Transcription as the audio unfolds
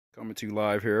Coming to you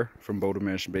live here from Boulder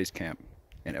Mansion Base Camp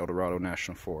in El Dorado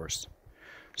National Forest.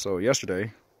 So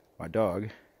yesterday, my dog,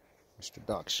 Mr.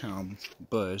 Dachshund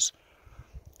Buzz,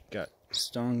 got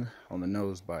stung on the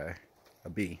nose by a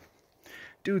bee.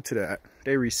 Due to that,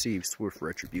 they received swift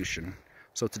retribution.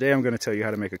 So today I'm going to tell you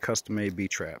how to make a custom-made bee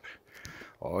trap.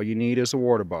 All you need is a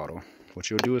water bottle. What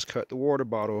you'll do is cut the water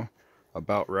bottle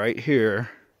about right here.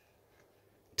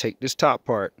 Take this top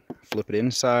part, flip it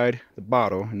inside the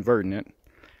bottle, inverting it.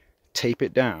 Tape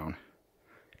it down,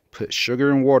 put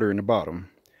sugar and water in the bottom.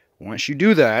 Once you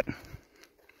do that,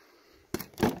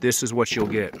 this is what you'll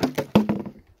get.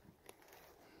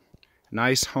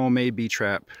 Nice homemade bee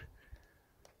trap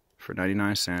for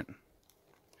 99 cents.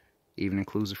 Even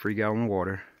includes a free gallon of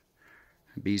water.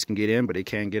 Bees can get in, but they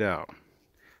can't get out.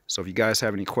 So if you guys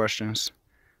have any questions,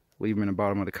 leave them in the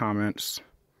bottom of the comments.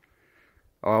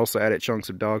 I also added chunks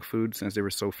of dog food since they were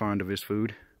so fond of his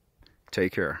food.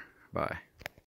 Take care. Bye.